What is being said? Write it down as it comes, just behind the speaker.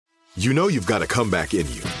You know you've got a comeback in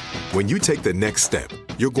you. When you take the next step,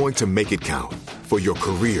 you're going to make it count. For your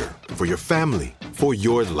career, for your family, for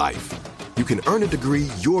your life. You can earn a degree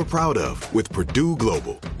you're proud of with Purdue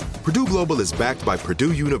Global. Purdue Global is backed by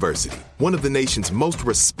Purdue University, one of the nation's most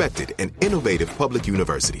respected and innovative public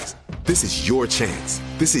universities. This is your chance.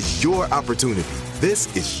 This is your opportunity.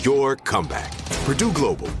 This is your comeback. Purdue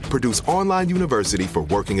Global, Purdue's online university for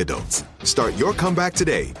working adults. Start your comeback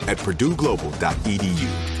today at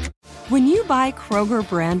purdueglobal.edu. When you buy Kroger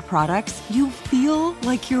brand products, you feel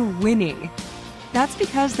like you're winning. That's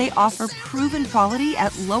because they offer proven quality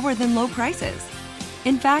at lower than low prices.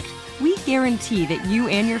 In fact, we guarantee that you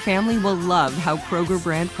and your family will love how Kroger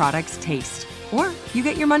brand products taste, or you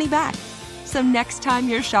get your money back. So next time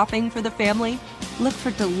you're shopping for the family, look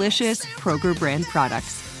for delicious Kroger brand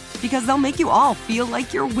products, because they'll make you all feel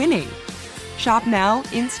like you're winning. Shop now,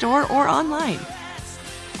 in-store, or online.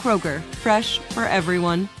 Kroger, fresh for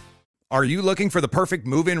everyone. Are you looking for the perfect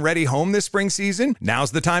move-in ready home this spring season?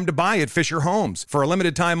 Now's the time to buy at Fisher Homes. For a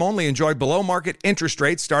limited time only, enjoy below-market interest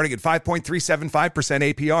rates starting at 5.375%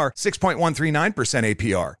 APR, 6.139%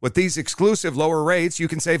 APR. With these exclusive lower rates, you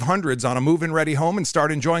can save hundreds on a move-in ready home and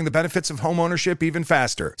start enjoying the benefits of homeownership even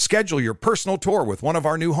faster. Schedule your personal tour with one of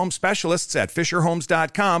our new home specialists at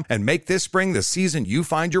FisherHomes.com and make this spring the season you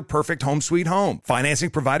find your perfect home sweet home. Financing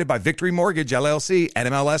provided by Victory Mortgage, LLC,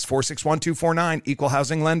 NMLS 461249, Equal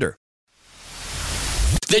Housing Lender.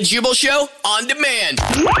 The Jubal Show on demand.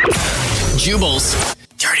 Jubal's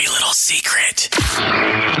dirty little secret.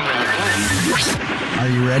 Are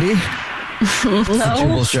you ready? No. The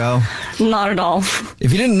Jubal Show. Not at all.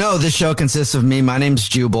 If you didn't know, this show consists of me. My name's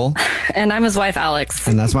Jubal. And I'm his wife, Alex.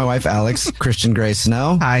 And that's my wife, Alex, Christian Gray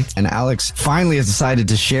Snow. Hi. And Alex finally has decided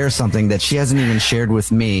to share something that she hasn't even shared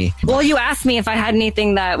with me. Well, you asked me if I had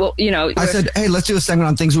anything that, well, you know. I said, hey, let's do a segment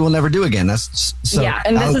on things we will never do again. That's so. Yeah,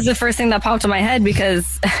 and this is the first thing that popped in my head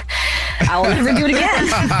because I will never do it again.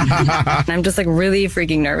 I'm just like really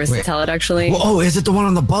freaking nervous to tell it, actually. Well, oh, is it the one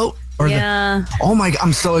on the boat? Yeah. Oh my God,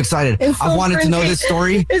 I'm so excited. It's so I've wanted cringy. to know this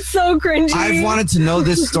story. It's so cringy. I've wanted to know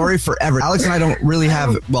this story forever. Alex and I don't really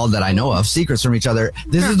have, well, that I know of, secrets from each other.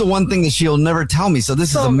 This is the one thing that she'll never tell me. So this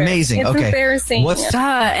is amazing. It's okay. embarrassing.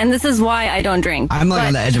 And this is why I don't drink. I'm like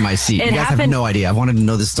on the edge of my seat. You guys have no idea. I've wanted to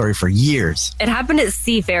know this story for years. It happened at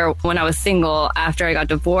Seafair when I was single after I got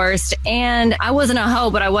divorced. And I wasn't a hoe,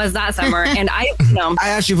 but I was that summer. And I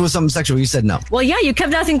asked you if it was something sexual. You said no. Well, yeah, you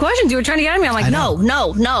kept asking questions. You were trying to get at me. I'm like, no.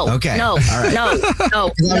 Okay. No. All right. No.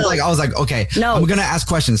 I was like, okay. No. I'm gonna ask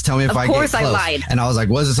questions. Tell me if I get close. Of course, I lied. And I was like,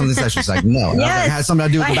 was it something sexual? She's like, no. And I was like, it had something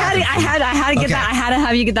to do with the bathroom. I had to get that. I had to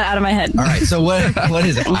have you get that out of my head. All right. So what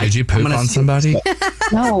is it? Did you poop on somebody?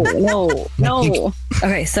 No.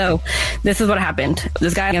 Okay, so this is what happened.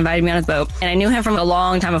 This guy invited me on his boat, and I knew him from a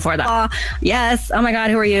long time before that. Oh, yes. Oh my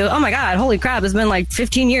God, who are you? Oh my God, holy crap! It's been like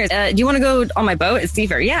 15 years. Do you want to go on my boat? It's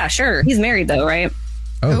Seafair. Yeah, sure. He's married though, right?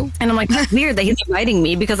 Oh. And I'm like, that's weird that he's inviting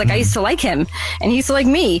me because like I used to like him and he used to like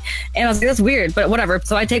me. And I was like, that's weird, but whatever.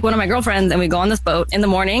 So I take one of my girlfriends and we go on this boat in the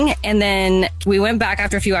morning. And then we went back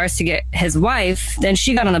after a few hours to get his wife. Then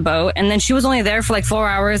she got on the boat and then she was only there for like 4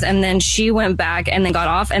 hours. And then she went back and then got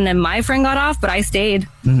off. And then my friend got off, but I stayed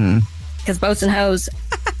because boats and hoes.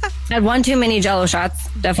 I had one too many Jello shots,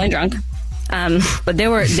 definitely drunk. But they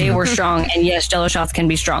were strong, and yes, Jello shots can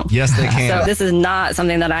be strong. Yes, they can. So this is not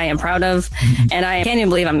something that I am proud of, and I can't even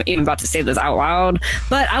believe I'm even about to say this out loud.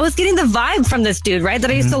 But I was getting the vibe from this dude, right,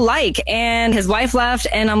 that I used to like, and his wife left,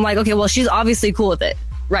 and I'm like, okay, well, she's obviously cool with it,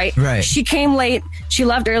 right? Right. She came late, she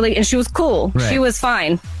left early, and she was cool. Right. She was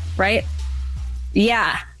fine, right?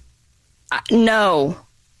 Yeah. No.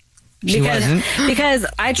 Because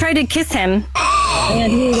I tried to kiss him,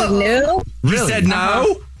 and he was like, no. You said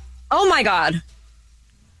no? Oh my God.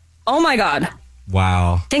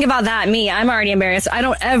 Wow. Think about that. I'm already embarrassed. I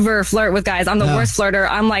don't ever flirt with guys. I'm the worst flirter.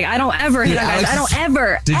 I'm like, I don't ever hit on guys. I don't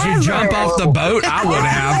ever. Did you jump off the boat? I would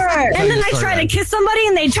have. And then I try to kiss somebody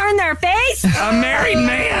and they turn their face. A married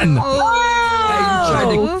man.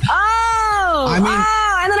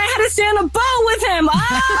 And then I had to stay on a boat with him.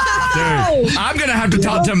 Dude, I'm going to have to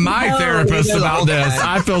talk to my therapist about this.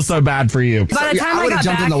 I feel so bad for you. By the time I would have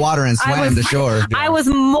jumped in the water and swam to shore. I was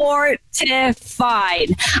mortified.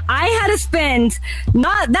 I had to spend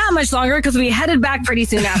not that much longer because we headed back pretty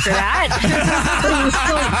soon after that. But it was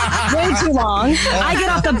still way too long. I get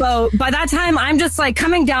off the boat. By that time, I'm just like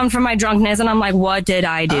coming down from my drunkenness and I'm like, what did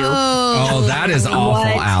I do? Oh, that is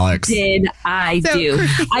awful, Alex. What did I do?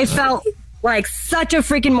 I felt like such a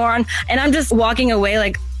freaking moron, and I'm just walking away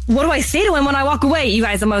like what do I say to him when I walk away? You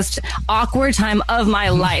guys, the most awkward time of my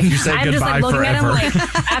life. You said I'm just like looking goodbye at him like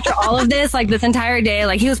after all of this, like this entire day,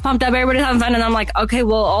 like he was pumped up, everybody's having fun, and I'm like, okay,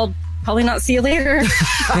 well, I'll probably not see you later.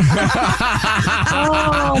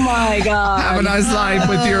 Oh my God. Have a nice life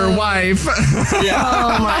with your wife.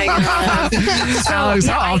 Oh my God. Alex,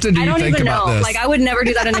 how often do you think about this? Like, I would never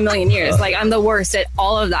do that in a million years. Like, I'm the worst at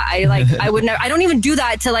all of that. I would never, I don't even do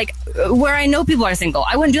that to like where I know people are single.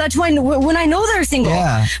 I wouldn't do that to when I know they're single.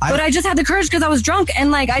 Yeah, but I just had the courage because I was drunk and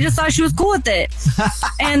like, I just thought she was cool with it.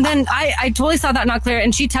 And then I totally saw that not clear.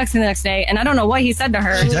 And she texted me the next day and I don't know what he said to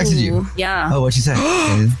her. She texted you? Yeah. Oh, what'd she say?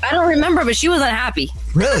 I don't remember, but she was unhappy.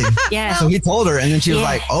 Really? Yeah. So he told her and then she was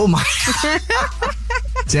like, oh my God.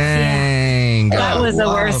 Dang. That was the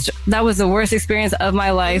worst. That was the worst experience of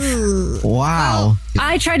my life. Wow.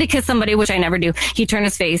 I tried to kiss somebody, which I never do. He turned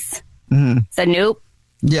his face, said nope.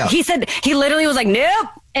 Yeah. He literally was like, nope.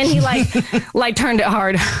 And he like turned it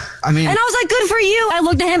hard. I mean, and I was like, good for you. I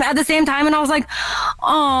looked at him at the same time and I was like,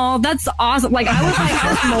 oh, that's awesome. Like, I was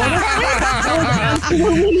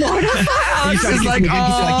absolutely mortified. he's like,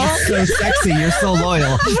 oh, you're so sexy. You're so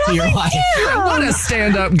loyal to your wife. What a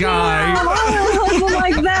stand-up guy. Oh,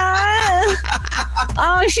 like that.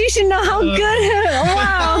 Oh, she should know how good.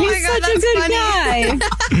 Wow, he's such a good guy.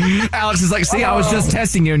 Alex is like, see, I was just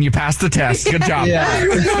testing you and you passed the test. Good job. Yeah.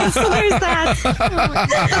 So there's that.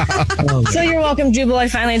 So you're welcome, Jubal. I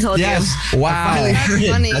finally told you. Yes. Wow. That's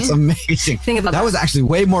funny. That's amazing. Think about that was actually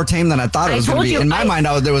way more tame than I thought it was going to be. In my mind,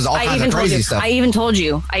 there was all kinds of crazy stuff. I even told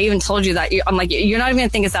you that. I'm like, you're not even going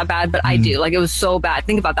to think it's that bad, but I do. Like, it was so bad.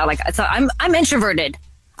 Think about that. Like, I'm introverted.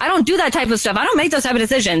 I don't do that type of stuff. I don't make those type of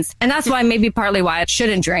decisions. And that's why maybe partly why I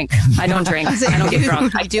shouldn't drink. I don't drink. I don't get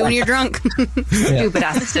drunk. I do when you're drunk. Stupid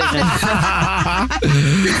ass decision.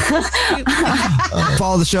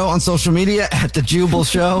 Follow the show on social media at The Jubal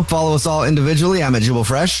Show. Follow us all individually. I'm at Jubal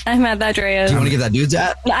Fresh. I'm at that Reyes. Do you want to get that dude's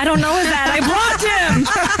at? I don't know his at. I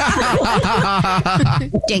blocked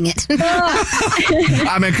him. Dang it.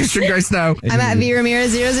 I'm at Christian Grace Snow. I'm at V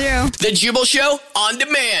Ramirez 00. The Jubal Show on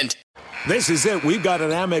demand. This is it. We've got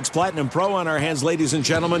an Amex Platinum Pro on our hands, ladies and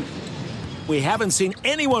gentlemen. We haven't seen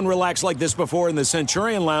anyone relax like this before in the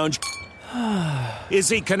Centurion Lounge. Is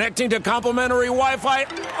he connecting to complimentary Wi-Fi?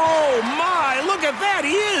 Oh, my. Look at that.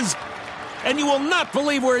 He is. And you will not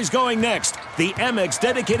believe where he's going next. The Amex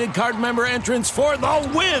dedicated card member entrance for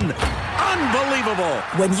the win. Unbelievable.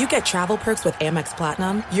 When you get travel perks with Amex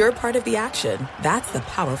Platinum, you're part of the action. That's the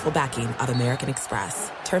powerful backing of American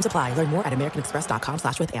Express. Terms apply. Learn more at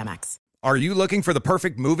americanexpress.com/withAmex. Are you looking for the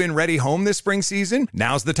perfect move-in ready home this spring season?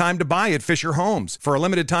 Now's the time to buy at Fisher Homes. For a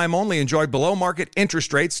limited time only, enjoy below-market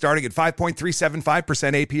interest rates starting at 5.375%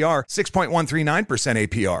 APR, 6.139%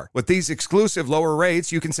 APR. With these exclusive lower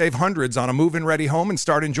rates, you can save hundreds on a move-in ready home and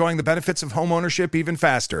start enjoying the benefits of home ownership even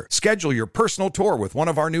faster. Schedule your personal tour with one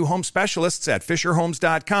of our new home specialists at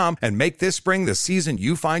FisherHomes.com and make this spring the season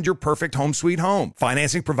you find your perfect home sweet home.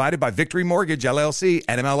 Financing provided by Victory Mortgage, LLC,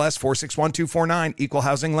 NMLS 461249, Equal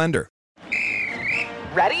Housing Lender.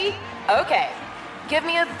 Ready? Okay. Give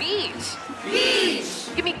me a beach.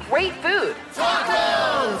 Beach. Give me great food.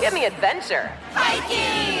 Tacos. Give me adventure.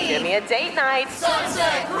 Hiking. Give me a date night.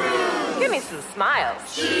 Sunset cruise. Give me some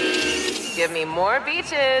smiles. Cheese. Give me more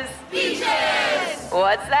beaches. Beaches.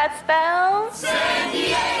 What's that spell? San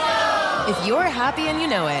Diego. If you're happy and you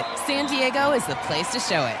know it, San Diego is the place to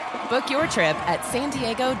show it. Book your trip at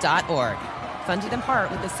sandiego.org. Funded in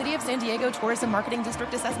part with the City of San Diego Tourism Marketing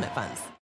District Assessment Funds.